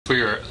for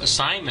your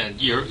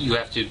assignment, you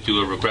have to do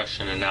a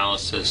regression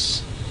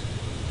analysis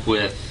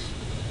with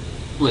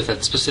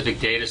a specific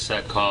data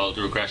set called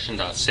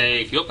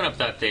regression.say. If you open up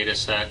that data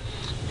set,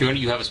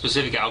 you have a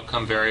specific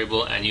outcome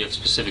variable and you have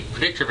specific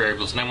predictor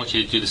variables, and I want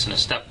you to do this in a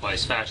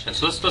stepwise fashion.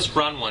 So let's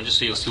run one just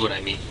so you'll see what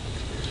I mean.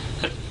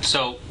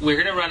 So we're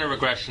going to run a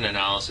regression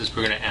analysis.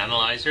 We're going to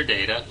analyze our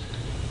data,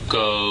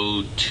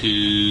 go to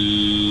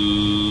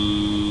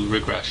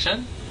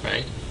regression,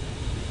 right?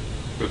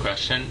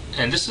 Regression,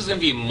 and this is going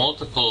to be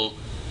multiple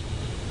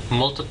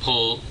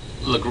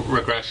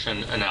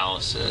regression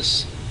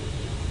analysis.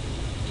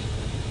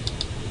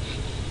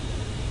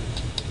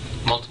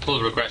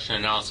 Multiple regression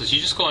analysis. You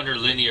just go under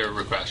linear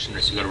regression.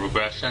 So you go to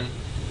regression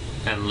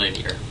and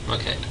linear.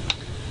 Okay.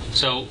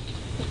 So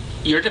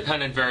your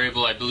dependent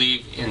variable, I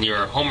believe, in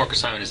your homework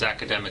assignment is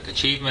academic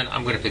achievement.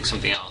 I'm going to pick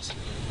something else.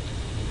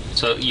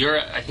 So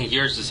I think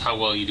yours is how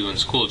well you do in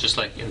school, just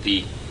like in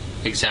the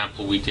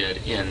example we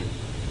did in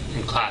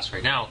class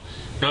right now.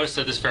 Notice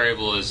that this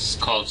variable is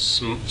called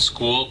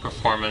school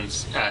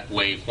performance at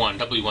wave 1.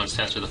 W1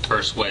 stands for the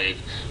first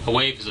wave. A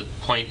wave is a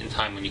point in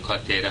time when you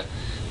collect data.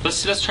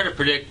 Let's try to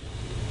predict.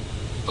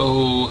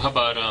 Oh, how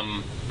about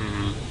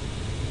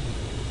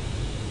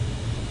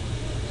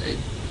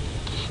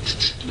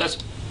let's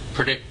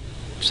predict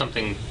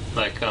something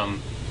like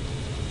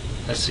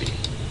let's see,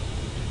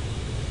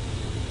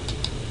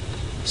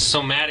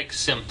 somatic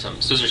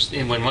symptoms. Those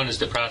are when one is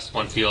depressed,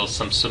 one feels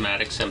some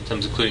somatic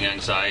symptoms, including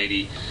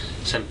anxiety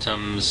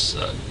symptoms,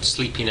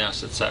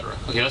 sleepiness, etc.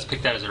 Okay, let's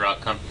pick that as our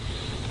outcome.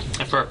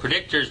 And for our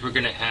predictors, we're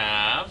going to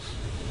have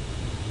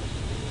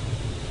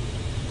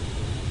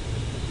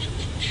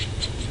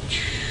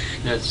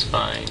let's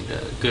find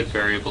a good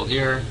variable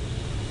here.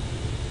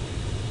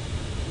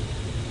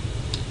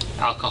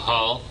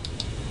 Alcohol,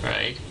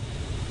 right?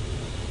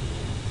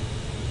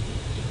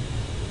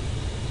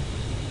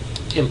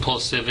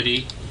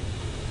 Impulsivity.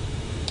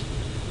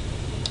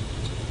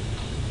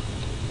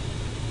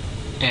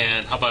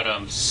 And how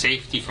about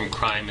safety from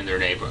crime in their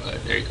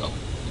neighborhood? There you go.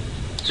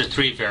 Those are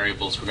 3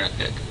 variables we're going to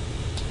pick.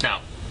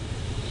 Now,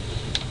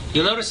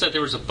 you'll notice that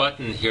there was a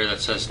button here that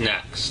says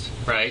next,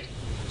 right?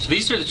 So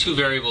these are the 2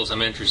 variables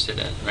I'm interested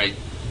in, right?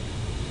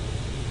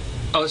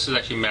 Oh, this is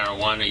actually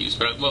marijuana use,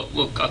 but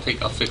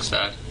I'll fix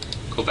that.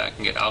 Go back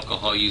and get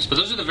alcohol use. But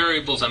those are the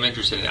variables I'm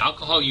interested in: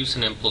 alcohol use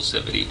and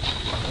impulsivity.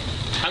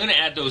 I'm going to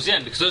add those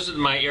in because those are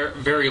my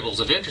variables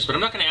of interest, but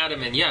I'm not going to add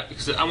them in yet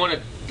because I want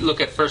to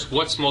look at first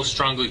what's most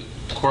strongly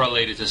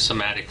correlated to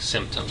somatic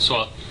symptoms.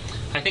 So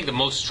I think the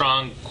most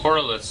strong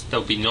correlates, that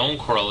would be known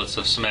correlates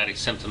of somatic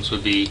symptoms,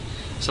 would be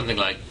something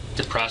like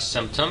depressed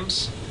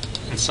symptoms,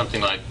 and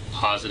something like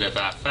positive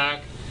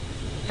affect,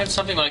 and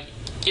something like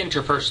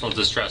interpersonal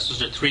distress.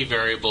 Those are 3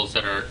 variables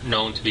that are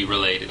known to be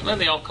related. And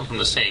they all come from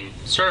the same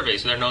survey,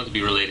 so they're known to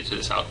be related to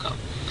this outcome.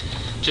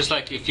 Just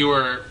like if you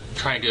were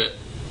trying to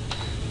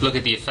look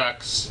at the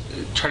effects,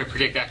 try to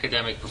predict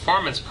academic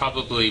performance,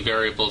 probably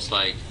variables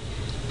like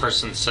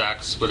person's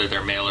sex, whether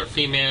they're male or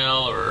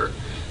female, or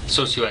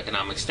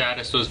socioeconomic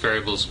status, those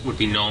variables would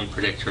be known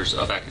predictors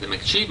of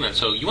academic achievement.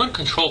 So you want to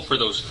control for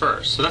those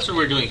first. So that's what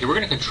we're doing here. We're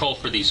going to control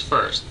for these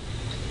first.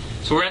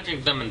 So we're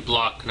entering them in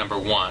block number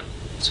 1.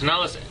 So now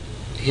let's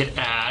hit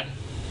add,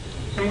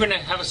 and we're going to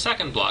have a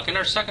second block. In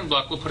our second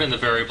block, we'll put in the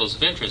variables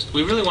of interest.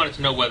 We really wanted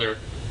to know whether,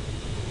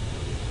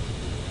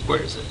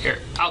 where is it? Here,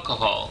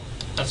 alcohol.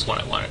 That's what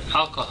I wanted.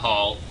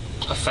 Alcohol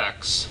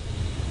affects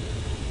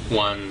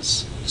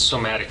one's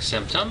somatic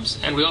symptoms,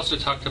 and we also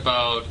talked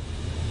about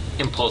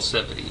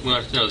impulsivity. We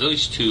wanted to know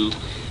those two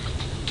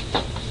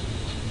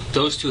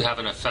have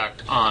an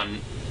effect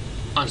on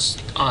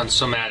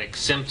somatic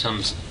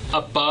symptoms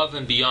above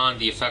and beyond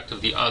the effect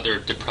of the other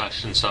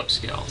depression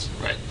subscales,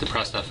 right?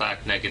 Depressed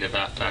affect, negative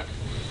affect,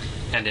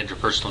 and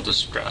interpersonal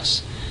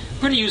distress.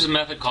 We're going to use a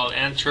method called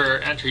enter.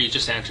 Enter, you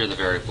just enter the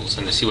variables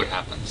and to see what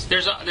happens.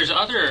 There's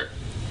other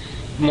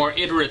more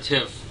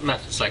iterative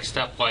methods like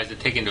stepwise that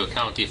take into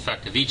account the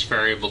effect of each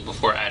variable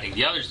before adding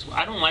the others.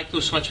 I don't like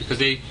those so much because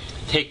they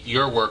take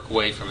your work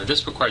away from it.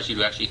 This requires you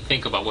to actually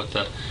think about what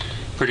the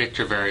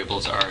predictor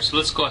variables are. So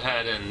let's go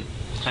ahead and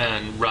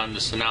run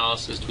this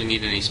analysis. Do we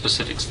need any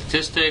specific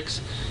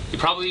statistics? You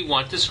probably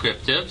want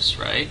descriptives,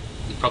 right?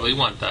 You probably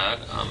want that.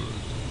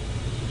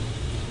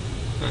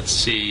 Let's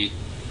see.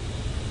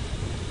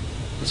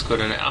 Let's go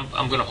to,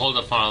 I'm going to hold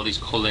up on all these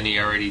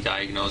collinearity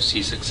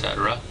diagnoses,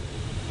 etc.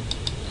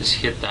 Just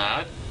hit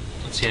that.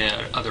 Let's see any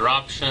other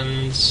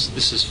options.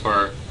 This is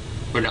for,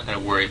 we're not going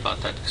to worry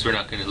about that because we're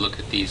not going to look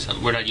at these.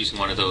 We're not using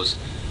one of those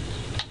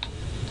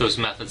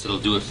methods that'll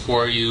do it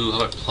for you. How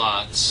about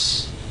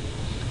plots?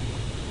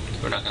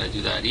 We're not going to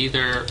do that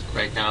either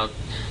right now.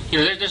 You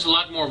know, there's a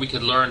lot more we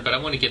could learn, but I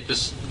want to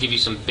give you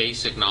some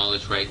basic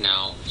knowledge right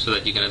now so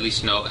that you can at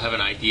least have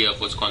an idea of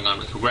what's going on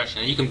with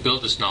regression. And you can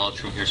build this knowledge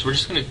from here. So we're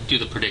just going to do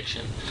the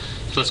prediction.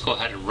 So let's go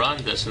ahead and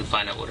run this and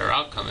find out what our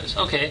outcome is.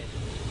 Okay.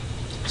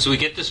 So we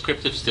get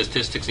descriptive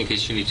statistics in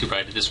case you need to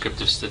write a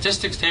descriptive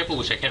statistics table,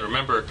 which I can't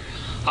remember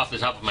off the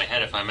top of my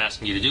head if I'm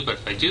asking you to do, but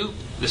if I do,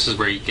 this is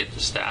where you get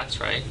the stats,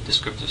 right?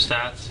 Descriptive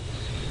stats.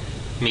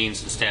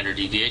 means and standard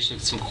deviation,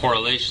 some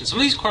correlations. Some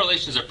of these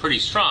correlations are pretty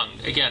strong.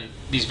 Again,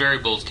 these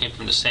variables came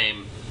from the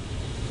same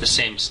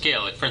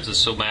scale. Like for instance,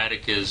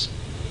 somatic has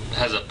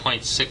a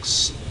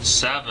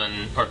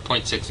 0.67 or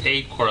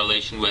 0.68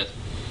 correlation with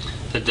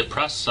the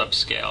depressed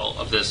subscale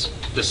of the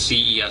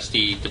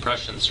CESD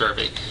depression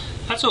survey.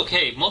 That's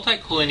okay.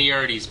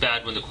 Multicollinearity is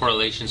bad when the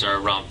correlations are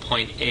around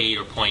 0.8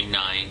 or 0.9.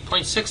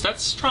 0.6,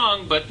 that's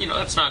strong, but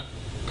that's not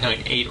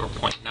 0.8 or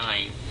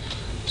 0.9,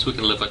 so we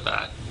can live with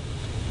that.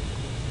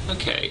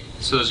 Okay,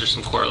 so those are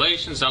some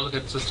correlations. Now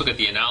let's look at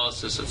the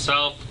analysis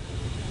itself.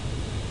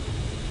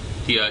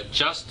 The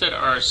adjusted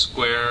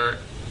R-square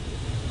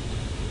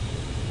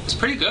is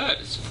pretty good.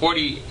 It's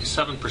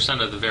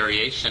 47% of the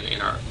variation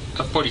in our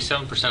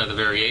 47% of the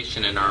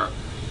variation in our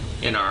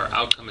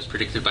outcome is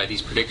predicted by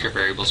these predictor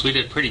variables. We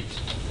did a pretty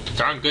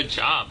darn good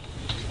job.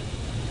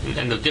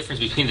 And the difference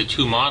between the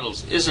two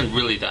models isn't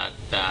really that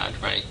bad,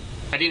 right?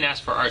 I didn't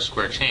ask for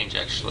R-square change,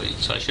 actually,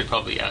 so I should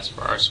probably ask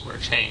for R-square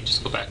change. Let's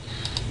go back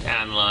to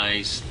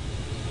analyze,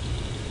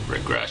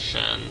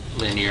 regression,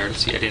 linear.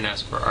 Let's see, I didn't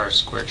ask for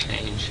R-square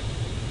change.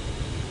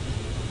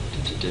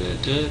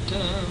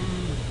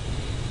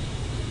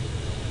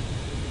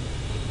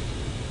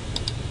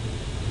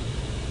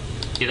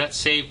 Yeah, that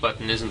save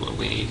button isn't what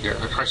we need here.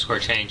 R-square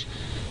change.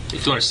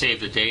 If you want to save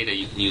the data,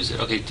 you can use it.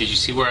 Okay, did you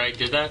see where I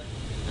did that?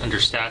 Under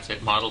stats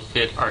at model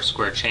fit,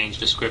 R-square change,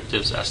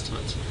 descriptives,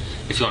 estimates.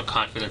 If you want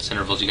confidence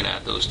intervals, you can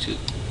add those too.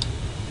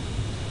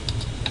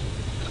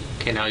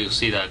 Okay, now you'll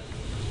see that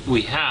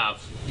we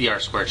have the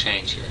R-square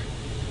change here.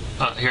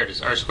 Here it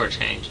is, R-square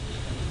change.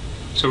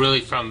 So really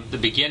from the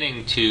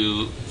beginning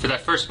for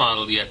that first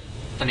model, you had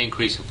an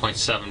increase of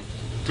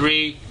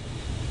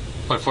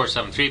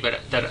 0.473,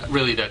 but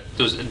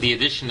the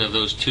addition of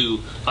those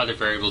two other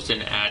variables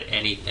didn't add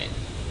anything.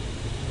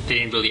 They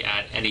didn't really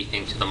add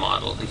anything to the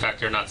model. In fact,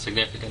 they're not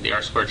significant. The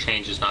R-square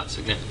change is not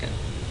significant.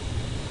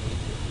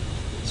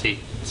 See,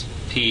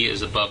 P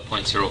is above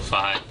 0.05,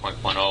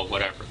 0.10,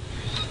 whatever.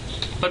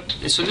 But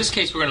so in this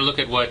case, we're going to look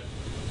at what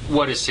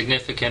is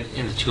significant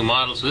in the two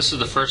models. So this is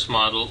the first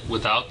model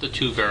without the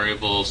two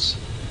variables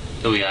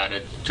that we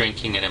added,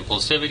 drinking and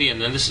impulsivity, and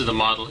then this is the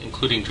model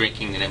including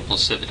drinking and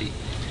impulsivity.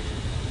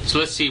 So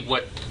let's see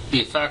what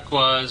the effect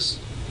was.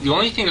 The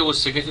only thing that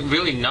was significant,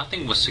 really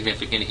nothing was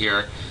significant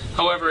here.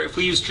 However, if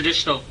we use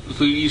traditional,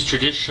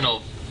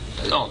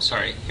 oh,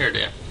 sorry, here it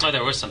is. Oh,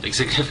 there was something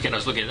significant. I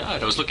was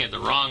looking at the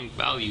wrong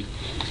value.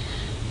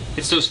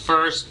 It's those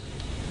first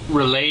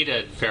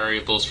related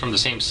variables from the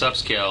same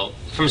subscale,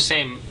 from the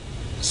same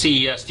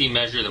CESD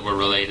measure that were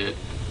related.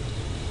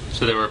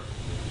 So they were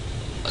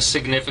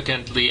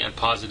significantly and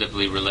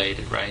positively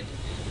related, right?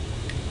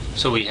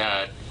 So we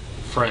had,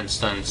 for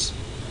instance,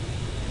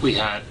 we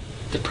had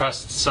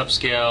depressed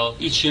subscale.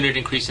 Each unit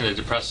increase in the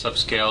depressed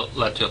subscale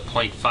led to a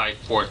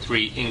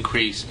 0.543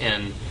 increase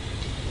in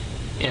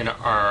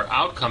our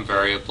outcome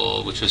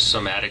variable, which was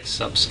somatic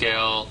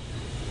subscale.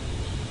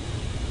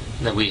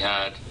 Then we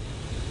had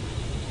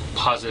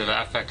positive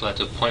affect led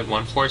to a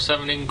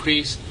 0.147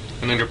 increase,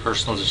 and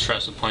interpersonal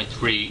distress of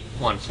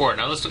 0.314.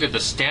 Now let's look at the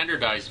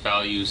standardized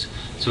values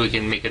so we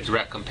can make a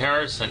direct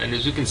comparison. And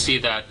as we can see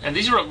that, and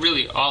these are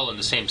really all in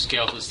the same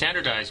scale. So the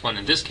standardized one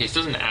in this case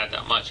doesn't add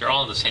that much. They're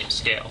all in the same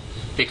scale.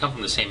 They come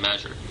from the same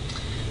measure.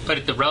 But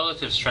at the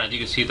relative strand, you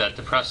can see that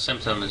depressed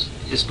symptom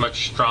is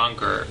much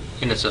stronger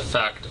in its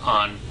effect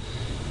on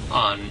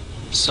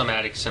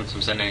somatic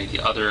symptoms than any of the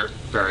other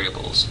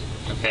variables.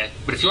 Okay?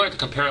 But if you wanted to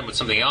compare them with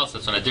something else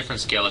that's on a different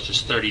scale, it's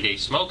just 30-day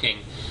smoking,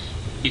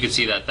 you can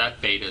see that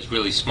that beta is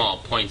really small,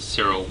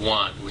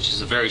 0.01, which is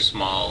a very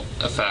small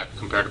effect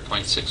compared to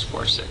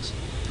 0.646.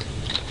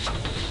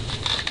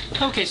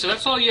 Okay, so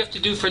that's all you have to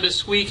do for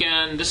this week,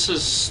 and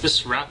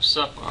this wraps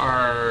up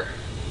our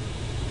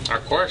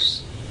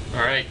course.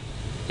 All right,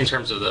 in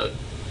terms of the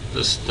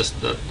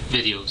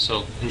video.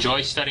 So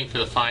enjoy studying for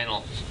the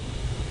final.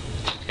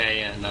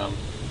 Okay, and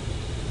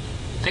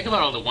think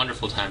about all the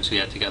wonderful times we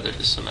had together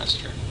this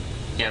semester.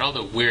 Yeah, and all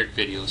the weird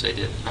videos I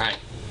did. All right,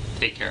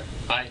 take care.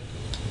 Bye.